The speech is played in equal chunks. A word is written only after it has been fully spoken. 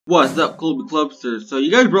What's up, Colbe Clubsters? So you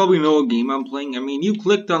guys probably know what game I'm playing. I mean, you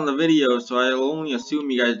clicked on the video, so I'll only assume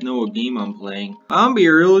you guys know what game I'm playing. I'll be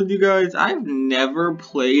real with you guys, I've never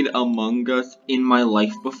played Among Us in my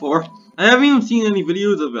life before. I haven't even seen any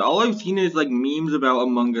videos of it. All I've seen is like memes about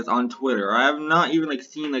Among Us on Twitter. I have not even like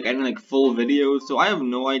seen like any like full videos, so I have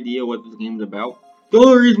no idea what this game's about. The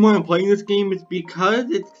only reason why I'm playing this game is because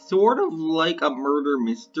it's sort of like a murder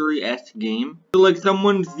mystery-esque game. So like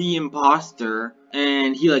someone's the imposter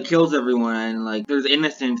and he like kills everyone and like there's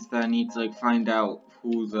innocents that need to like find out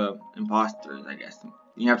who the imposter is, I guess.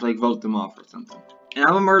 You have to like vote them off or something. And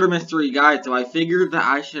I'm a murder mystery guy, so I figured that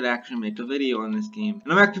I should actually make a video on this game.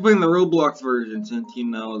 And I'm actually playing the Roblox version since, you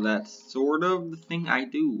know, that's sort of the thing I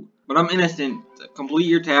do. But I'm innocent. Complete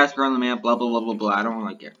your task around the map, blah, blah, blah, blah, blah. I don't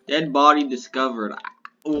really care. Dead body discovered.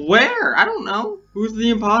 Where? I don't know. Who's the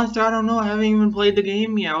imposter? I don't know. I haven't even played the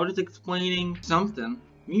game yet. I was just explaining something.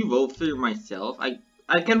 Can you vote for myself?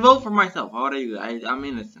 I can vote for myself. How would I do that? I'm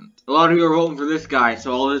innocent. A lot of you are voting for this guy,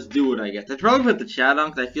 so I'll just do it, I guess. I probably put the chat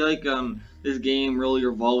on, because I feel like, this game really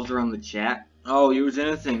revolves around the chat. Oh, he was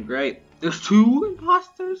innocent. Great. There's 2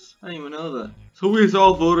 imposters? I didn't even know that. So we just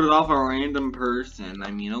all voted off a random person. I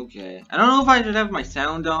mean, okay. I don't know if I should have my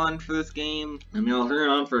sound on for this game. I mean, I'll turn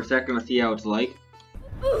it on for a second to see how it's like.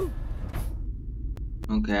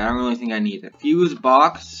 Okay, I don't really think I need it. Fuse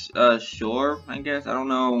box, sure, I guess. I don't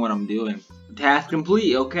know what I'm doing. Task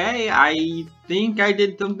complete, okay. I think I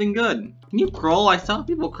did something good. Can you crawl? I saw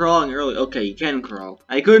people crawling earlier. Okay, you can crawl.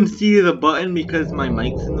 I couldn't see the button because my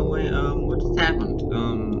mic's in the way. What just happened?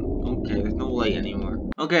 Okay, there's no light anymore.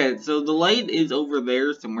 Okay, so the light is over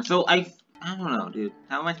there somewhere. So I don't know, dude.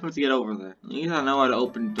 How am I supposed to get over there? At least I know how to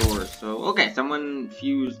open doors. So, okay, someone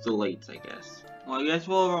fused the lights, I guess. Well, I guess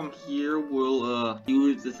while I'm here, we'll,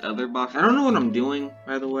 use this other box. I don't know what I'm doing,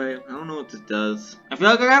 by the way. I don't know what this does. I feel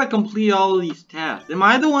like I gotta complete all of these tasks. Am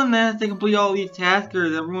I the one that has to complete all of these tasks, or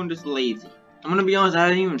is everyone just lazy? I'm gonna be honest, I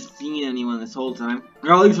hadn't even seen anyone this whole time.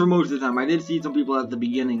 Or at least for most of the time. I did see some people at the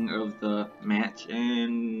beginning of the match,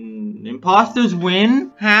 and imposters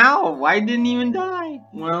win? How? I didn't even die.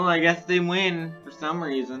 Well, I guess they win for some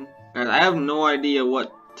reason. Guys, I have no idea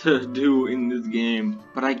what to do in this game,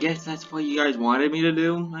 but I guess that's what you guys wanted me to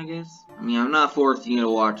do, I guess. I mean, I'm not forcing you to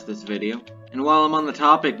watch this video. And while I'm on the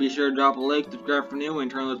topic, be sure to drop a like, subscribe for new, and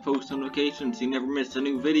turn on those post notifications so you never miss a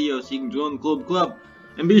new video so you can join the club.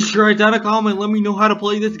 And be sure to write down a comment, let me know how to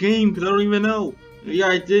play this game, because I don't even know. Yeah,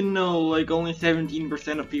 I didn't know, like, only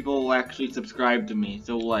 17% of people will actually subscribe to me,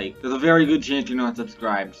 so, like, there's a very good chance you're not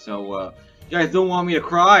subscribed, so, you guys don't want me to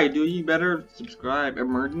cry, do you? Better subscribe.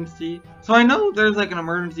 Emergency? So I know there's like an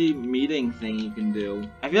emergency meeting thing you can do.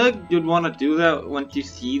 I feel like you'd want to do that once you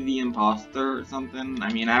see the imposter or something.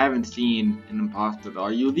 I mean, I haven't seen an imposter.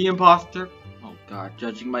 Are you the imposter? Oh god,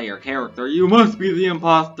 judging by your character, you must be the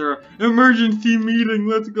imposter. Emergency meeting,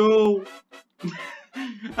 let's go.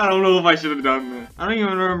 I don't know if I should have done that. I don't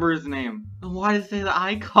even remember his name. Why did it say that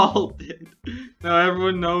I called it? Now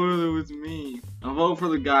everyone knows it was me. I'm voting for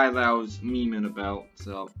the guy that I was memeing about,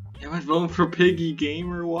 so. Am I voting for Piggy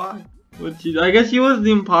Gamer? Why? I guess she was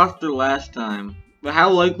the imposter last time. But how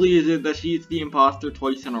likely is it that she's the imposter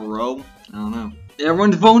twice in a row? I don't know.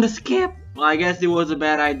 Everyone's voting to skip! Well, I guess it was a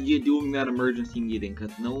bad idea doing that emergency meeting,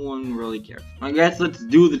 because no one really cares. I guess let's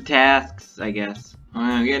do the tasks, I guess.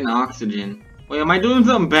 I'm getting oxygen. Wait, am I doing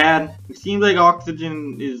something bad? It seems like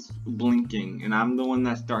oxygen is blinking, and I'm the one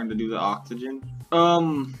that's starting to do the oxygen.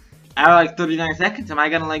 Out of like 39 seconds, am I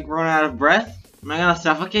gonna like run out of breath? Am I gonna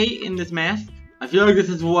suffocate in this mask? I feel like this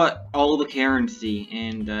is what all the Karens see,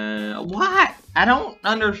 and what? I don't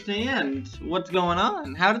understand what's going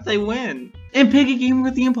on. How did they win? And Piggy Gamer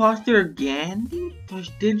with the imposter again?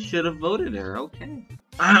 Should have voted her, okay.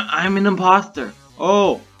 I'm an imposter.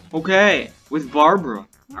 Oh, okay, with Barbara.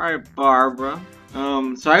 Alright, Barbara.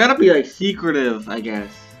 So I gotta be like secretive, I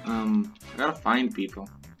guess. I gotta find people.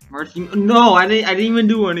 No, I didn't even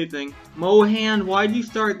do anything. Mohand, why'd you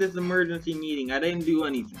start this emergency meeting? I didn't do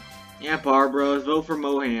anything. Yeah, Barbara, let's vote for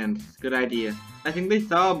Mohand. Good idea. I think they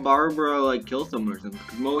saw Barbara like kill someone or something,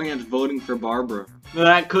 because Mohand's voting for Barbara.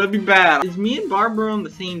 That could be bad. Is me and Barbara on the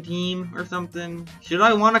same team or something? Should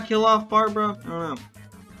I want to kill off Barbara? I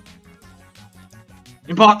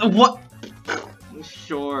don't know. What?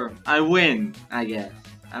 Sure. I win, I guess.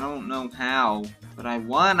 I don't know how, but I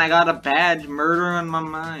won. I got a badge, murder on my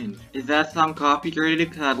mind. Is that song copyrighted?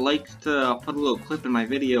 Because I'd like to put a little clip in my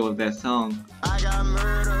video of that song. I got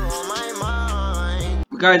murder on my mind.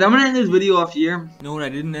 guys, I'm gonna end this video off here. You know what, I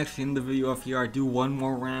didn't actually end the video off here. I do one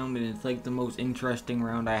more round, and it's like the most interesting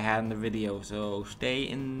round I had in the video. So stay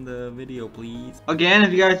in the video, please. Again,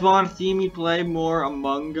 if you guys want to see me play more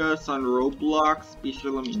Among Us on Roblox, be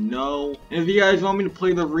sure to let me know. And if you guys want me to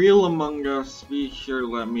play the real Among Us, be sure to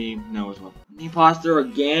let me know as well. The imposter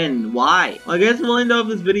again. Why? Well, I guess we'll end off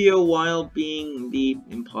this video while being the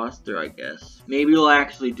imposter, I guess. Maybe we'll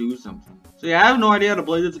actually do something. So yeah, I have no idea how to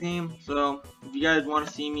play this game, so if you guys want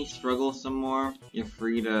to see me struggle some more, you're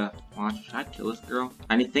free to watch. Should I kill this girl?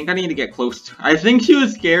 I think I need to get close to her. I think she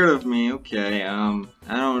was scared of me. Okay, I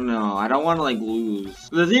don't know. I don't want to, like, lose.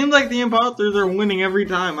 It seems like the imposters are winning every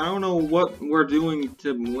time. I don't know what we're doing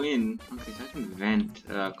to win. Okay, so I can vent,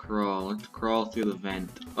 crawl. Let's crawl through the vent.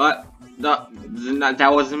 What? No,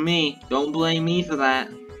 that wasn't me. Don't blame me for that.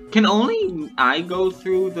 Can only I go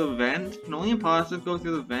through the vent? Can only imposters go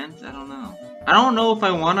through the vent? I don't know. I don't know if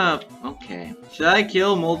I wanna... Okay. Should I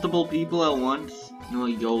kill multiple people at once? No,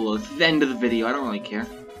 YOLO. This is the end of the video. I don't really care.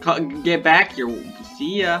 Get back here.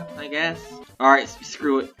 See ya, I guess. Alright,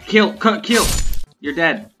 screw it. Kill. Kill. You're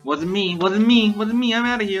dead. Wasn't me. Wasn't me. Wasn't me. I'm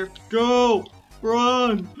out of here. Go.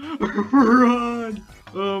 Run. Run.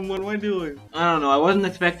 What am I doing? I don't know. I wasn't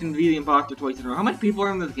expecting to be the imposter twice in a row. How many people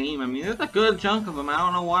are in this game? I mean, there's a good chunk of them. I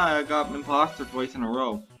don't know why I got imposter twice in a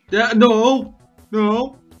row. No!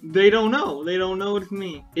 No! They don't know. They don't know it's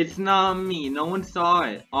me. It's not me. No one saw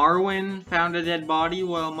it. Arwen found a dead body.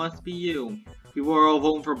 Well, it must be you. People are all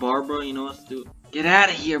voting for Barbara. You know what to do. Get out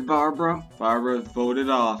of here, Barbara. Barbara voted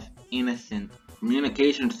off. Innocent.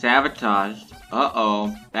 Communication sabotaged.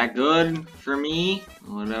 Uh-oh. That good for me?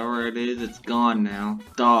 Whatever it is, it's gone now.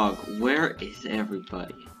 Dog, where is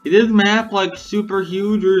everybody? Is this map like super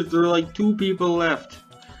huge, or is there like 2 people left?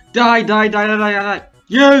 Die, die, die, die, die, die.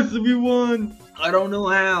 Yes, we won. I don't know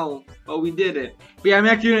how, but we did it. But yeah, I'm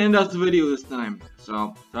actually gonna end off the video this time.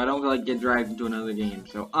 So I don't like get dragged into another game.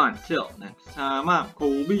 So until next time, I'm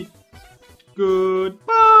Colbe.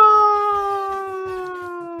 Goodbye.